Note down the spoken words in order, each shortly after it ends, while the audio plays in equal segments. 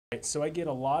So I get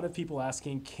a lot of people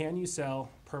asking, can you sell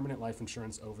permanent life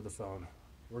insurance over the phone?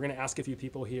 We're going to ask a few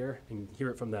people here and hear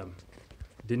it from them.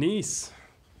 Denise.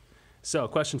 So,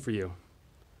 question for you.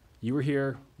 You were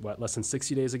here, less than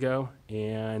 60 days ago,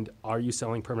 and are you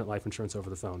selling permanent life insurance over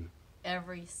the phone?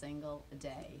 Every single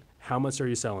day. How much are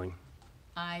you selling?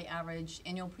 I average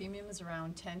annual premiums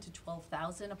around 10 to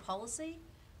 12,000 a policy.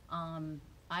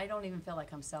 I don't even feel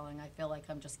like I'm selling. I feel like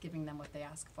I'm just giving them what they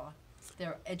ask for.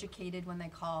 They're educated when they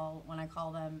call. When I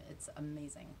call them, it's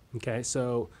amazing. Okay,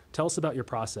 so tell us about your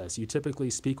process. You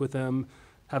typically speak with them,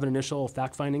 have an initial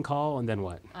fact-finding call, and then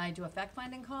what? I do a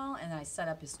fact-finding call, and I set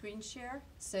up a screen share.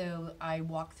 So I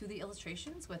walk through the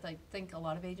illustrations with, I think a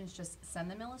lot of agents just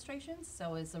send them illustrations.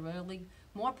 So it's really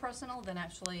more personal than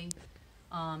actually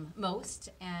most.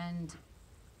 And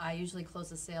I usually close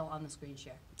the sale on the screen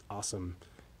share. Awesome.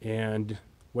 And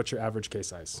what's your average case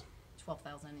size?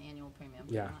 12,000 annual premium,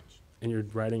 Yeah. pretty much. And you're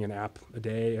writing an app a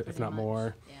day, if Pretty not much,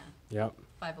 more? Yeah, Yep.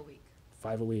 5 a week.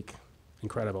 5 a week.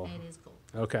 Incredible. It is cool.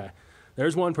 Okay.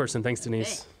 There's one person. Thanks,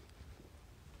 Denise. Okay.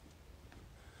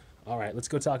 All right, let's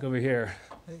go talk over here.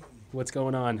 What's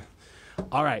going on?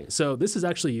 All right, so this is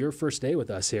actually your first day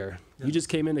with us here. Yes. You just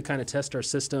came in to kind of test our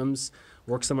systems,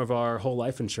 work some of our whole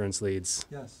life insurance leads.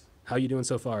 Yes. How you doing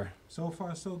so far? So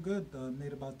far, so good.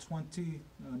 Made about 20,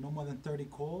 no more than 30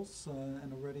 calls,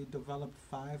 and already developed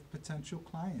 5 potential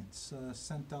clients.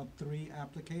 Sent out 3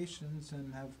 applications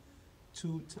and have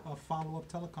 2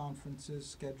 follow-up teleconferences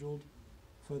scheduled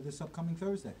for this upcoming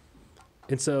Thursday.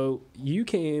 And so you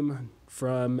came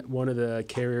from one of the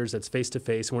carriers that's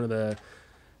face-to-face, one of the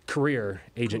career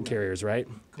agent Correct. carriers, right?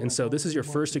 And so this is your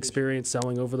first experience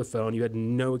selling over the phone. You had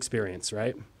no experience,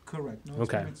 right? Correct. No Okay.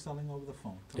 experience selling over the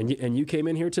phone. And you came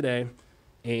in here today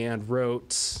and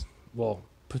wrote,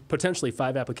 potentially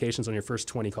 5 applications on your first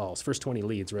 20 calls, first 20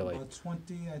 leads, really. About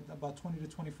 20 to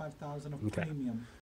 25,000 of Okay. premium.